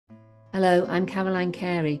Hello, I'm Caroline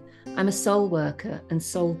Carey. I'm a soul worker and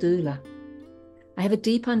soul doula. I have a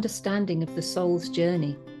deep understanding of the soul's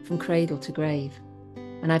journey from cradle to grave,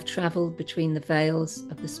 and I've travelled between the veils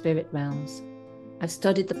of the spirit realms. I've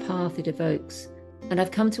studied the path it evokes, and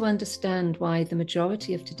I've come to understand why the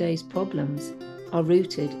majority of today's problems are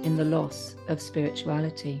rooted in the loss of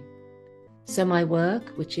spirituality. So my work,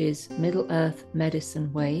 which is Middle Earth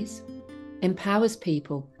Medicine Ways, empowers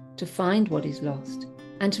people to find what is lost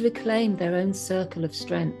and to reclaim their own circle of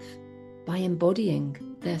strength by embodying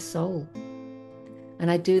their soul.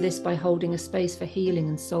 And I do this by holding a space for healing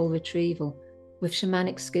and soul retrieval with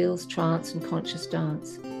shamanic skills, trance and conscious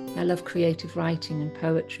dance. I love creative writing and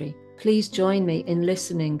poetry. Please join me in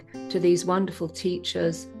listening to these wonderful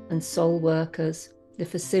teachers and soul workers, the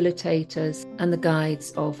facilitators and the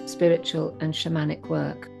guides of spiritual and shamanic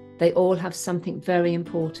work. They all have something very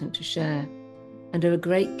important to share and are a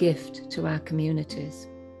great gift to our communities.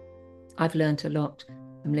 I've learnt a lot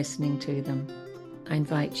from listening to them. I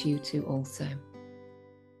invite you to also.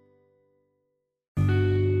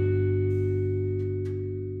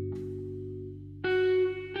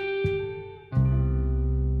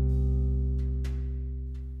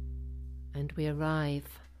 And we arrive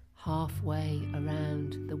halfway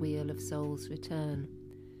around the Wheel of Soul's return.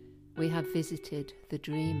 We have visited the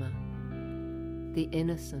dreamer, the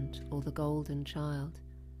innocent or the golden child,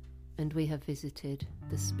 and we have visited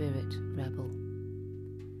the spirit rebel.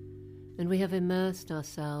 And we have immersed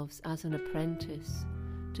ourselves as an apprentice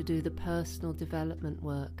to do the personal development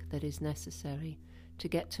work that is necessary to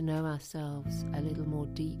get to know ourselves a little more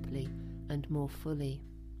deeply and more fully.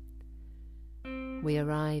 We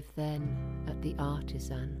arrive then at the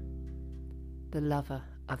artisan, the lover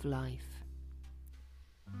of life.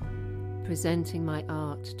 Presenting my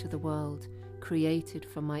art to the world, created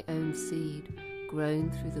from my own seed,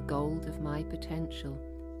 grown through the gold of my potential,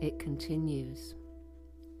 it continues.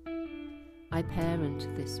 I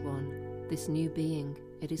parent this one, this new being.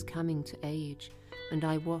 It is coming to age, and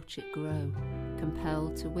I watch it grow,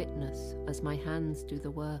 compelled to witness as my hands do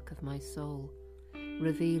the work of my soul,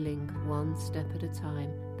 revealing one step at a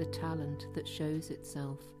time the talent that shows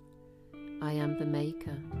itself. I am the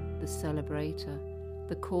maker, the celebrator,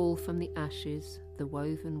 the call from the ashes, the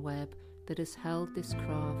woven web that has held this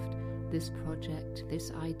craft, this project,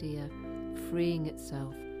 this idea, freeing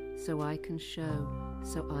itself so I can show,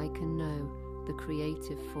 so I can know the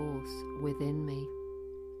creative force within me.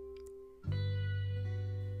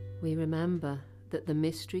 We remember that the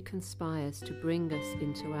mystery conspires to bring us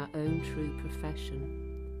into our own true profession.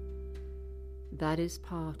 That is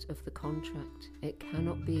part of the contract. It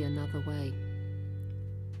cannot be another way.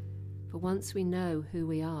 For once we know who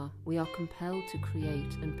we are compelled to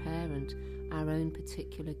create and parent our own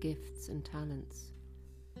particular gifts and talents.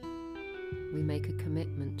 We make a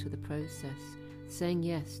commitment to the process, saying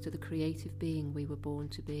yes to the creative being we were born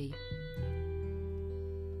to be.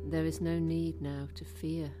 There is no need now to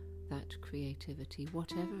fear that creativity,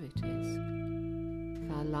 whatever it is.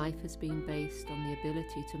 If our life has been based on the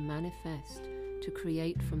ability to manifest, to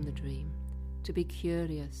create from the dream, to be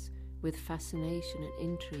curious with fascination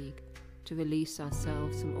and intrigue, to release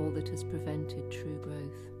ourselves from all that has prevented true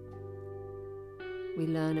growth. We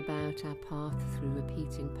learn about our path through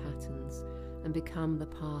repeating patterns and become the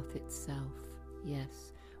path itself.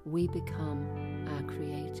 Yes, we become our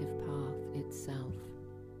creative path itself.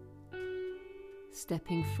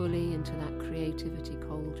 Stepping fully into that creativity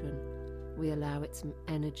cauldron, we allow its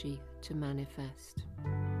energy to manifest.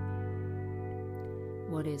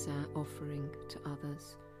 What is our offering to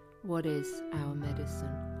others? What is our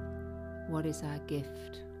medicine? What is our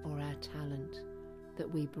gift or our talent that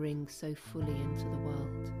we bring so fully into the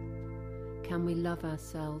world? Can we love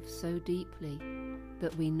ourselves so deeply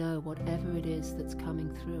that we know whatever it is that's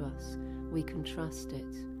coming through us, we can trust it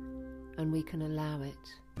and we can allow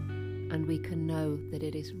it, and we can know that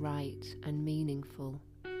it is right and meaningful,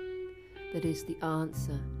 that is the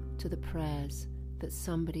answer to the prayers that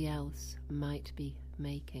somebody else might be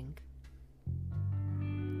making.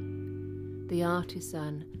 The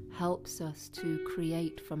artisan helps us to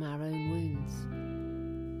create from our own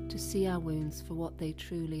wounds, to see our wounds for what they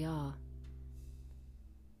truly are,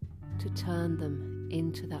 to turn them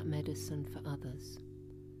into that medicine for others.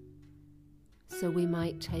 So we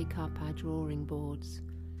might take up our drawing boards,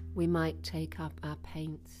 we might take up our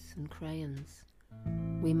paints and crayons,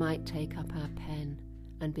 we might take up our pen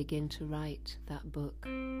and begin to write that book.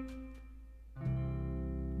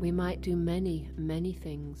 We might do many, many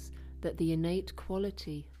things that the innate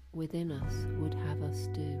quality within us would have us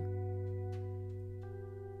do.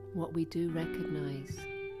 What we do recognize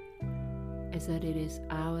is that it is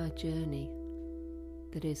our journey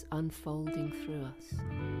that is unfolding through us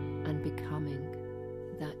and becoming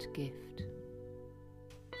that gift.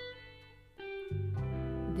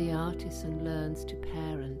 The artisan learns to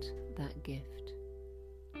parent that gift,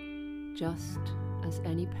 just as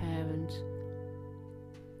any parent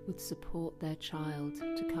would support their child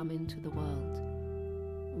to come into the world.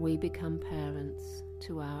 We become parents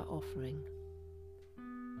to our offering,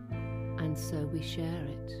 and so we share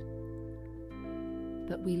it.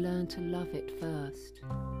 But we learn to love it first,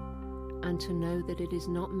 and to know that it is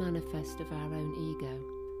not manifest of our own ego.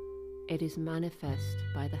 It is manifest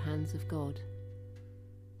by the hands of God.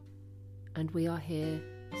 And we are here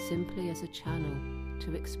simply as a channel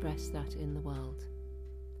to express that in the world.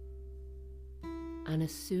 And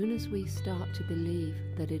as soon as we start to believe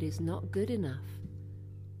that it is not good enough,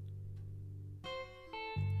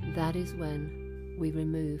 that is when we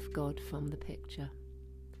remove God from the picture.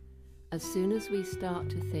 As soon as we start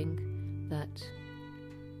to think that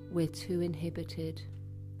we're too inhibited,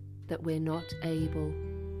 that we're not able,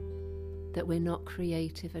 that we're not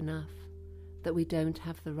creative enough, that we don't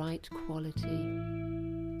have the right quality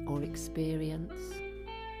or experience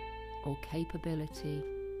or capability,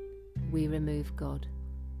 we remove God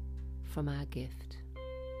from our gift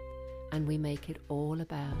and we make it all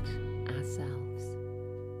about ourselves.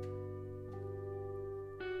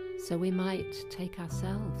 So we might take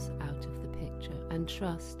ourselves out of the picture and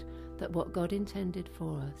trust that what God intended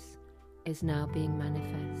for us is now being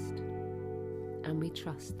manifest, and we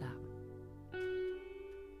trust that.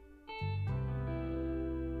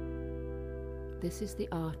 This is the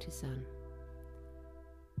artisan,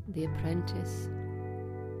 the apprentice,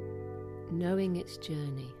 knowing its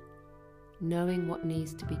journey, knowing what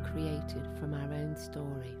needs to be created from our own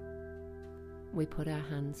story. We put our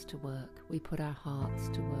hands to work, we put our hearts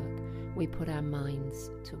to work, we put our minds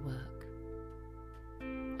to work,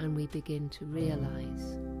 and we begin to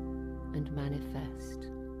realize and manifest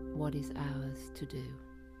what is ours to do.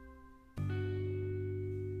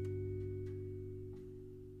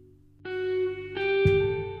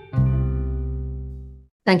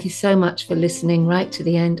 Thank you so much for listening right to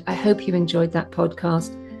the end. I hope you enjoyed that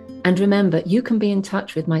podcast. And remember, you can be in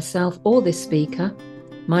touch with myself or this speaker.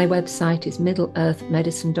 My website is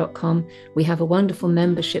middleearthmedicine.com. We have a wonderful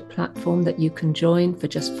membership platform that you can join for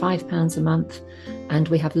just £5 a month. And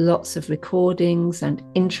we have lots of recordings and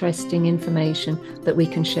interesting information that we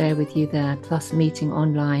can share with you there, plus meeting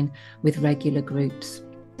online with regular groups.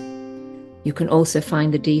 You can also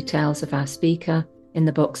find the details of our speaker in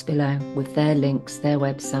the box below with their links, their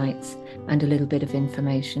websites, and a little bit of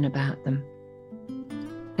information about them.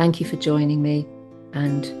 Thank you for joining me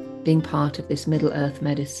and being part of this Middle Earth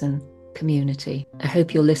Medicine community. I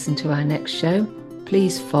hope you'll listen to our next show.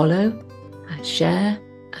 Please follow, share,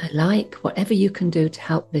 like, whatever you can do to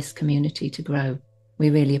help this community to grow. We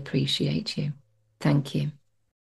really appreciate you. Thank you.